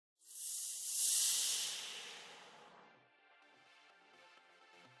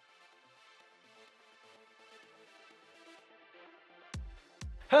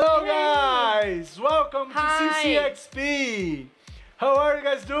Hello guys! Welcome Hi. to CCXP! How are you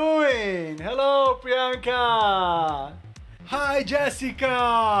guys doing? Hello Priyanka! Hi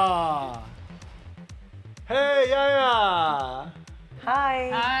Jessica! Hey Yaya! Hi.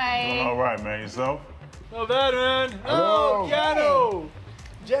 Hi. All right, man. Yourself? Not bad, man! Hello. Oh, Keanu!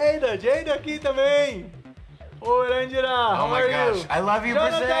 Jada aqui também! Oi, Randira! Oh How my are gosh, you? I love you,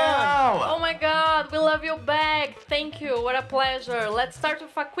 Jonathan. Brazil! Oh my god, we love you back. Thank you. What a pleasure. Let's start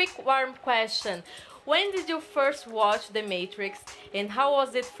with a quick warm question. When did you first watch The Matrix and how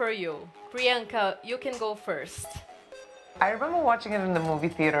was it for you? Priyanka, you can go first. I remember watching it in the movie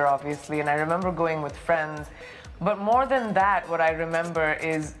theater, obviously, and I remember going with friends. But more than that, what I remember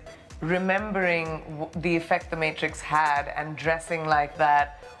is remembering the effect The Matrix had and dressing like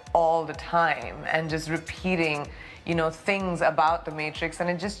that all the time and just repeating, you know, things about The Matrix, and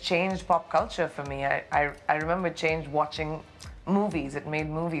it just changed pop culture for me. I remember it changed watching movies. It made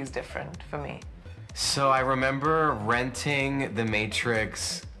movies different for me. So I remember renting The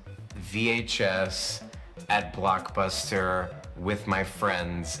Matrix VHS at Blockbuster with my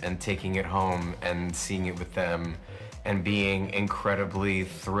friends and taking it home and seeing it with them and being incredibly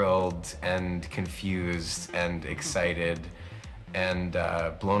thrilled and confused and excited and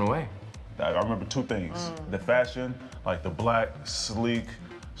blown away. I remember two things. The fashion, like the black, sleek,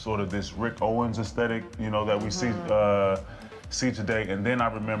 sort of this Rick Owens aesthetic, you know, that we see today. And then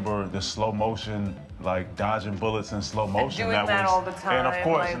I remember the slow motion, like dodging bullets in slow motion. doing that all the time, And of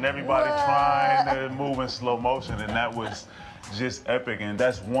course, like, and everybody trying to move in slow motion. And that was just epic. And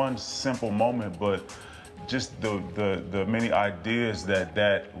that's one simple moment, but just the many ideas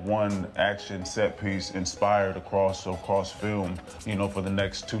that one action set piece inspired across film, you know, for the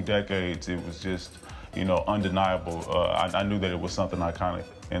next 2 decades, it was just, you know, undeniable. I knew that it was something iconic,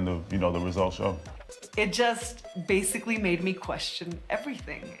 and the results show. It just basically made me question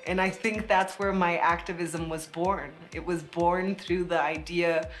everything. And I think that's where my activism was born. It was born through the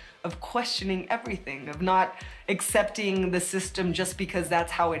idea of questioning everything, of not accepting the system just because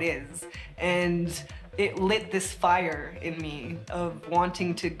that's how it is. And it lit this fire in me of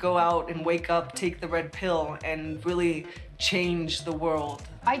wanting to go out and wake up, take the red pill, and really change the world.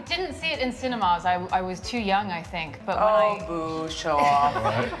 I didn't see it in cinemas. I was too young, I think. But Boo, show off.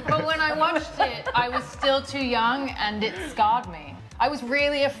 but when I watched it, I was still too young, and it scarred me. I was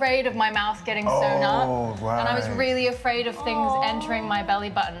really afraid of my mouth getting sewn up, and I was really afraid of things entering my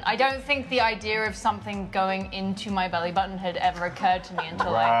belly button. I don't think the idea of something going into my belly button had ever occurred to me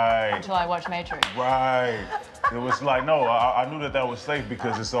until I watched Matrix. Right. It was like, no, I knew that was safe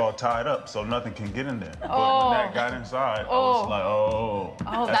because it's all tied up, so nothing can get in there. But when that got inside, I was like, oh.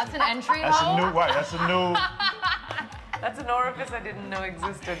 Oh, that's an entry That's hole? a new, right, that's a new. That's an orifice I didn't know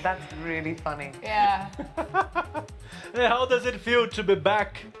existed. That's really funny. Yeah. And how does it feel to be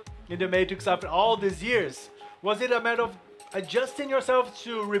back in The Matrix after all these years? Was it a matter of adjusting yourself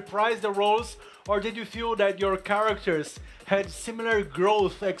to reprise the roles, or did you feel that your characters had similar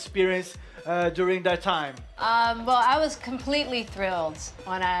growth experience during that time? Well, I was completely thrilled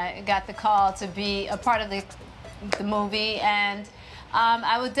when I got the call to be a part of the movie, and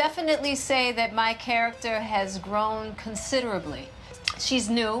I would definitely say that my character has grown considerably. She's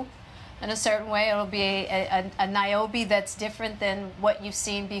new in a certain way. It'll be a Niobe that's different than what you've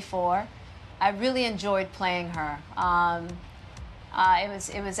seen before. I really enjoyed playing her.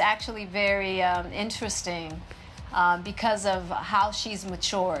 It was actually very interesting because of how she's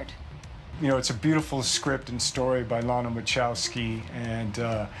matured. You know, it's a beautiful script and story by Lana Wachowski, and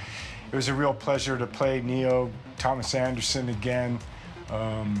it was a real pleasure to play Neo, Thomas Anderson again,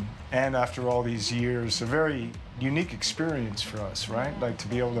 and after all these years, a very unique experience for us, right? Like to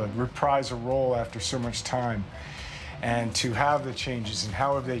be able to reprise a role after so much time, and to have the changes, and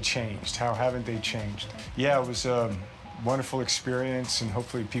how have they changed? How haven't they changed? Yeah, it was a wonderful experience, and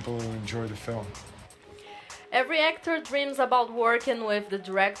hopefully people will enjoy the film. Every actor dreams about working with the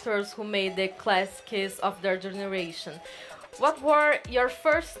directors who made the classics of their generation. What were your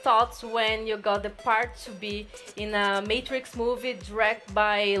first thoughts when you got the part to be in a Matrix movie directed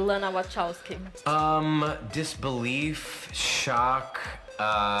by Lana Wachowski? Disbelief, shock,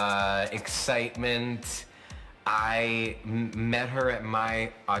 excitement. I met her at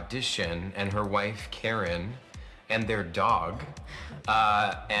my audition, and her wife Karen and their dog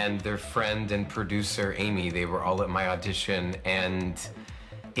and their friend and producer Amy, they were all at my audition, and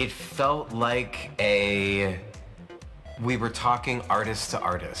it felt like we were talking artist to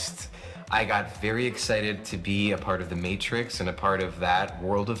artist. I got very excited to be a part of The Matrix and a part of that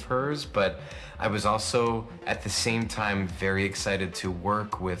world of hers, but I was also at the same time very excited to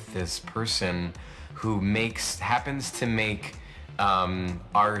work with this person who happens to make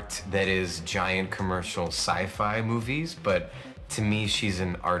art that is giant commercial sci-fi movies, but to me, she's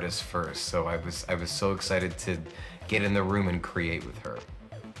an artist first. So I was so excited to get in the room and create with her.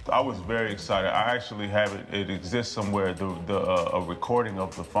 I was very excited. I actually have it. It exists somewhere. A recording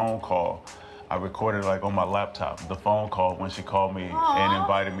of the phone call. I recorded like on my laptop. The phone call when she called me and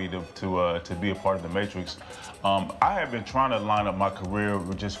invited me to be a part of the Matrix. I have been trying to line up my career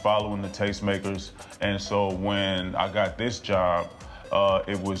with just following the tastemakers, and so when I got this job,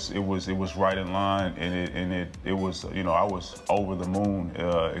 it was right in line, and it was, you know, I was over the moon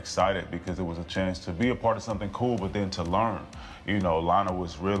excited because it was a chance to be a part of something cool, but then to learn. You know, Lana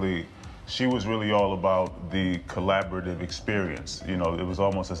was really, she was really all about the collaborative experience. You know, it was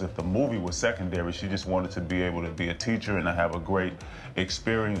almost as if the movie was secondary. She just wanted to be able to be a teacher and to have a great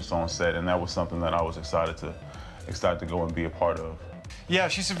experience on set, and that was something that I was excited to go and be a part of. Yeah,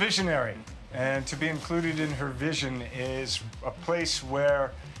 she's a visionary, and to be included in her vision is a place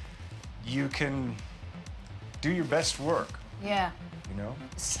where you can do your best work. Yeah. You know?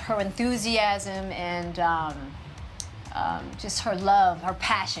 Her enthusiasm and just her love, her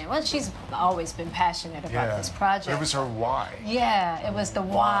passion. Well, she's always been passionate about this project. It was her why. Yeah, it was the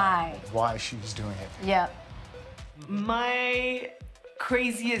why. Why she was doing it. Yeah. My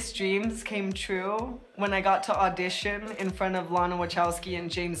craziest dreams came true when I got to audition in front of Lana Wachowski and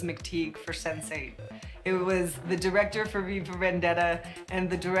James McTeague for Sense8. It was the director for V for Vendetta and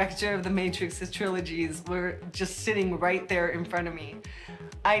the director of the Matrix's trilogies were just sitting right there in front of me.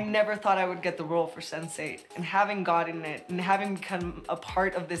 I never thought I would get the role for Sense8, and having gotten it and having become a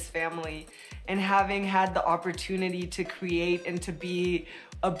part of this family and having had the opportunity to create and to be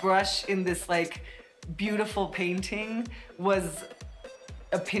a brush in this like beautiful painting was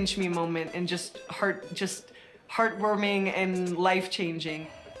a pinch me moment and just heartwarming and life-changing.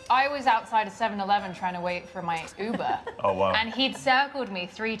 I was outside a 7-Eleven trying to wait for my Uber. Oh, wow. And he'd circled me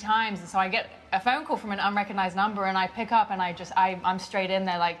 3 times, and so I get a phone call from an unrecognized number, and I pick up, and I'm straight in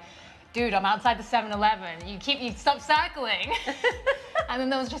there like, dude, I'm outside the 7-Eleven. You stop circling. And then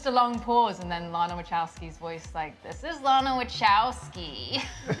there was just a long pause, and then Lana Wachowski's voice like, this is Lana Wachowski.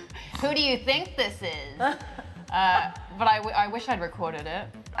 Who do you think this is? But I wish I'd recorded it.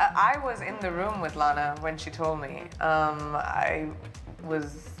 I was in the room with Lana when she told me. I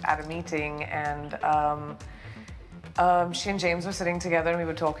was at a meeting, and she and James were sitting together, and we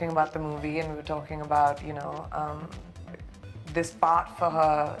were talking about the movie, and we were talking about, you know, this part for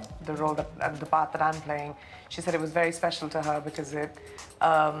her, the role that, the part that I'm playing. She said it was very special to her because it,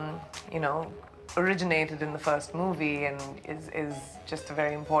 you know, originated in the first movie and is just a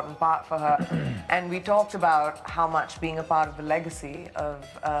very important part for her. And we talked about how much being a part of the legacy of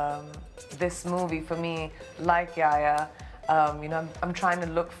this movie for me, like Yaya, you know, I'm trying to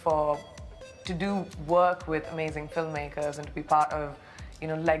look to do work with amazing filmmakers and to be part of, you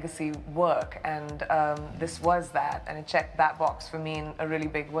know, legacy work, and this was that, and it checked that box for me in a really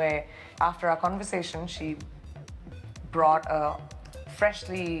big way. After our conversation, she brought a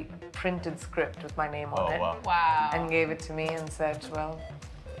freshly printed script with my name on it. Wow. And gave it to me and said, well,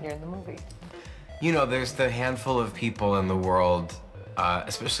 you're in the movie. You know, there's the handful of people in the world,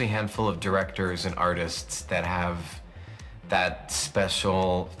 especially a handful of directors and artists that have that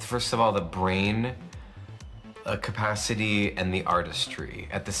special, first of all, the brain capacity and the artistry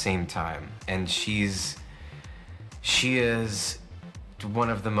at the same time. And she is one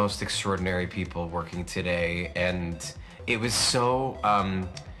of the most extraordinary people working today. And it was so,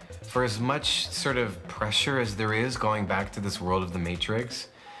 for as much sort of pressure as there is going back to this world of the Matrix,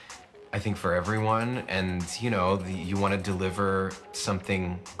 I think for everyone, and you know, you want to deliver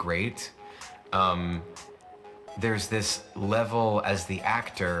something great, there's this level as the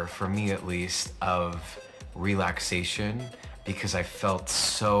actor, for me at least, of relaxation, because I felt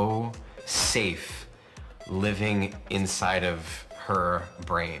so safe living inside of her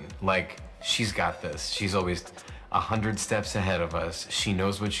brain. Like, she's got this. She's always 100 steps ahead of us. She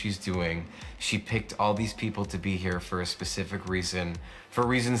knows what she's doing. She picked all these people to be here for a specific reason, for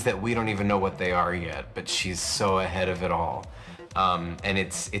reasons that we don't even know what they are yet, but she's so ahead of it all. And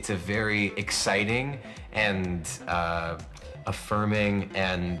it's a very exciting and affirming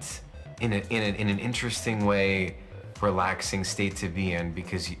and in an interesting way, relaxing state to be in,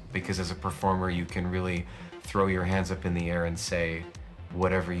 because as a performer you can really throw your hands up in the air and say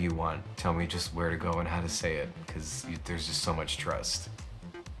whatever you want. Tell me just where to go and how to say it, because there's just so much trust.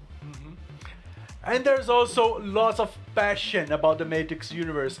 And there's also lots of passion about the Matrix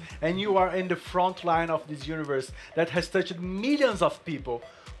universe, and you are in the front line of this universe that has touched millions of people.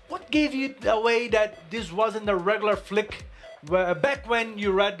 What gave you away that this wasn't a regular flick back when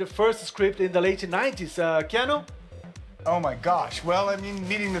you read the first script in the late 90s, Keanu? Oh my gosh. Well, I mean,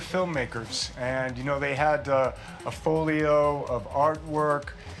 meeting the filmmakers, and you know, they had a folio of artwork.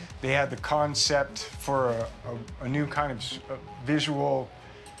 They had the concept for a new kind of visual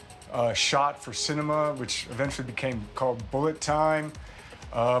shot for cinema, which eventually became called Bullet Time,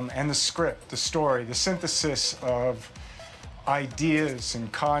 and the script, the story, the synthesis of ideas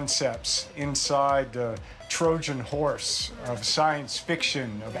and concepts inside the Trojan horse of science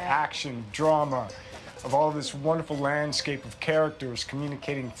fiction, of action, drama, of all this wonderful landscape of characters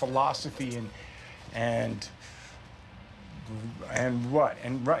communicating philosophy and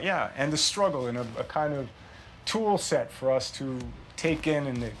the struggle, and a kind of tool set for us to take in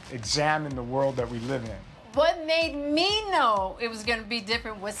and examine the world that we live in. What made me know it was going to be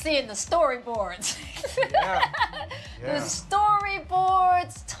different was seeing the storyboards. The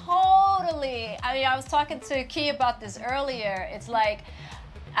storyboards, totally. I mean, I was talking to Key about this earlier. It's like,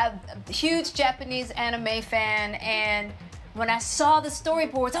 I'm a huge Japanese anime fan, and when I saw the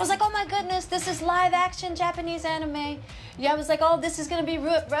storyboards, I was like, oh my goodness, this is live action Japanese anime. Yeah, I was like, oh, this is going to be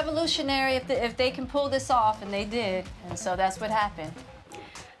revolutionary if they can pull this off, and they did. And so that's what happened.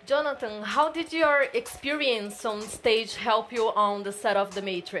 Jonathan, how did your experience on stage help you on the set of The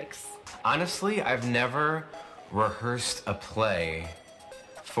Matrix? Honestly, I've never rehearsed a play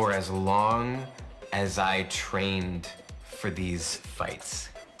for as long as I trained for these fights.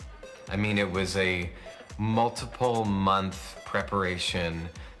 I mean, it was a multiple month preparation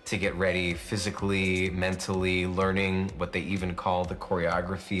to get ready physically, mentally, learning what they even call the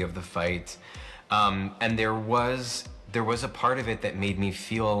choreography of the fight. And there was a part of it that made me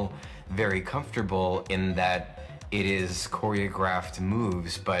feel very comfortable in that it is choreographed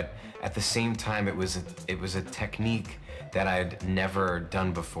moves, but at the same time it was a technique that I'd never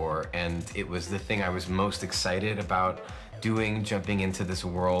done before, and it was the thing I was most excited about doing, jumping into this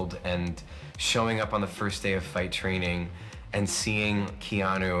world and showing up on the first day of fight training and seeing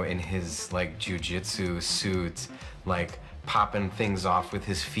Keanu in his like jiu-jitsu suit, like popping things off with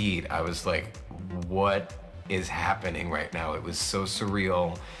his feet. I was like, what is happening right now? It was so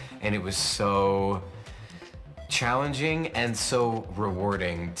surreal, and it was so challenging and so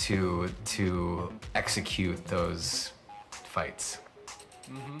rewarding to execute those fights.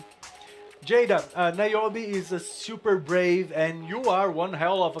 Jada, Niobe is a super brave, and you are one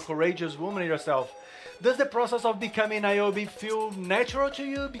hell of a courageous woman yourself. Does the process of becoming Niobe feel natural to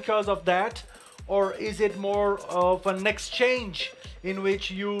you because of that? Or is it more of an exchange in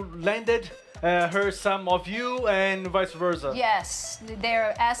which you landed her some of you and vice versa? Yes, there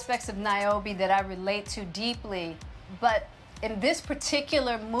are aspects of Niobe that I relate to deeply. But in this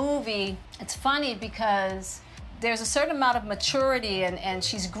particular movie, it's funny because there's a certain amount of maturity and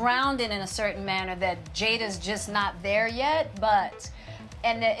she's grounded in a certain manner that Jada's just not there yet,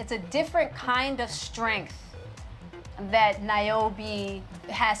 and it's a different kind of strength that Niobe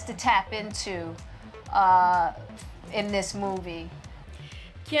has to tap into in this movie.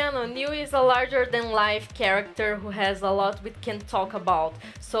 Keanu, Neo is a larger-than-life character who has a lot we can talk about,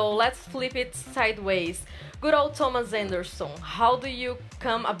 so let's flip it sideways. Good old Thomas Anderson, how do you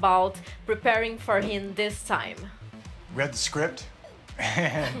come about preparing for him this time? Read the script,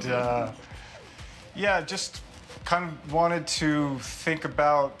 and yeah, just kind of wanted to think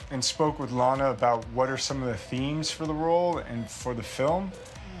about and spoke with Lana about what are some of the themes for the role and for the film,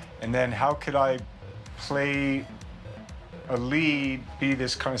 and then how could I play a lead, be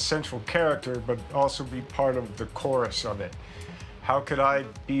this kind of central character, but also be part of the chorus of it. How could I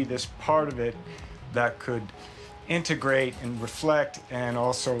be this part of it that could integrate and reflect and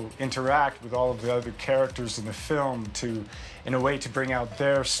also interact with all of the other characters in the film in a way to bring out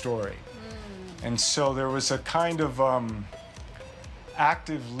their story. And so there was a kind of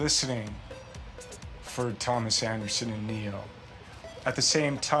active listening for Thomas Anderson and Neo. At the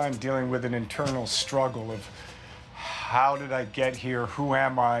same time dealing with an internal struggle of how did I get here, who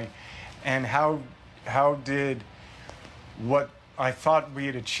am I, and how did what I thought we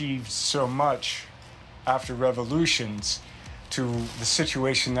had achieved so much after Revolutions to the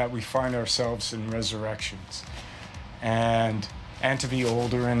situation that we find ourselves in Resurrections, and to be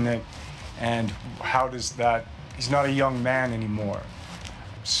older in it, and how does that, he's not a young man anymore.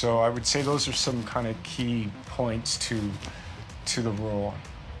 So I would say those are some kind of key points to the role.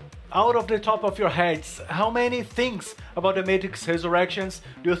 Out of the top of your heads, how many things about The Matrix Resurrections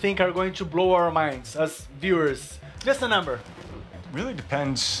do you think are going to blow our minds as viewers? Just a number. Really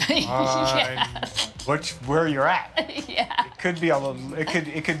depends on where you're at. Yeah. It could be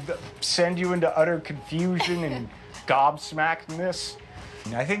it could send you into utter confusion and gobsmackedness.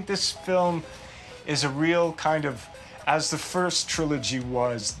 I think this film is a real kind of, as the first trilogy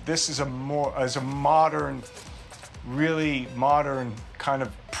was, this is a modern really modern, kind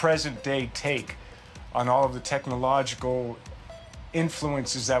of present-day take on all of the technological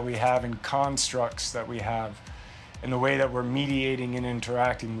influences that we have and constructs that we have and the way that we're mediating and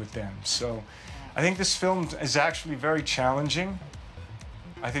interacting with them. So I think this film is actually very challenging.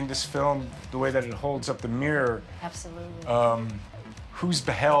 I think this film, the way that it holds up the mirror, Absolutely. who's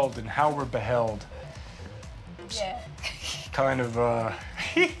beheld and how we're beheld, Yeah. kind of,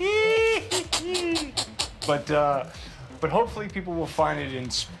 but hopefully people will find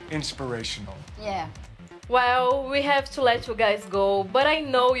it inspirational. Yeah. Well, we have to let you guys go, but I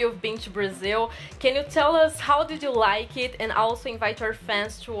know you've been to Brazil. Can you tell us how did you like it, and also invite our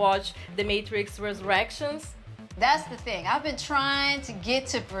fans to watch The Matrix Resurrections? That's the thing. I've been trying to get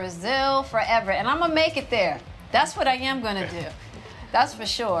to Brazil forever, and I'm gonna make it there. That's what I am gonna do. That's for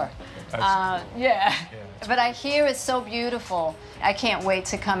sure. Yeah. But I hear it's so beautiful. I can't wait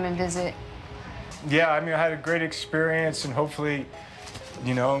to come and visit. Yeah, I mean, I had a great experience, and hopefully,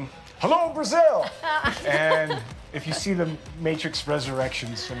 you know, hello, Brazil! And if you see The Matrix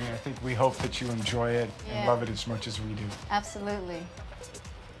Resurrections, I mean, I think we hope that you enjoy it and love it as much as we do. Absolutely.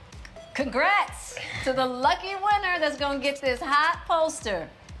 Congrats to the lucky winner that's gonna get this hot poster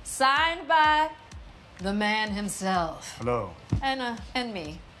signed by the man himself. Hello. And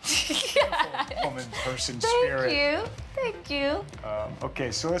me. Woman, person, Thank spirit. you. Thank you.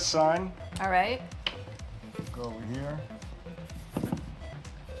 Okay, so let's sign. All right. Go over here.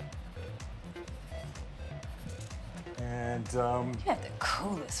 And You have the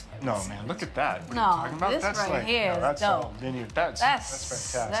coolest one. no, man, look at that. What are you No, talking about? this That's right like, here no, is that's dope. linear. That's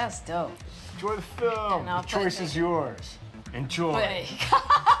fantastic. That's dope. Enjoy the film. And I'll The put choice it- is yours. Enjoy. Wait.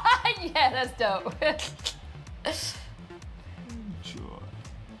 Yeah, that's dope. Enjoy.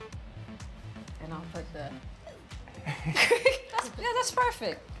 And I'll put the. Yeah, that's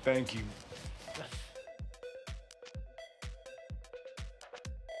perfect. Thank you.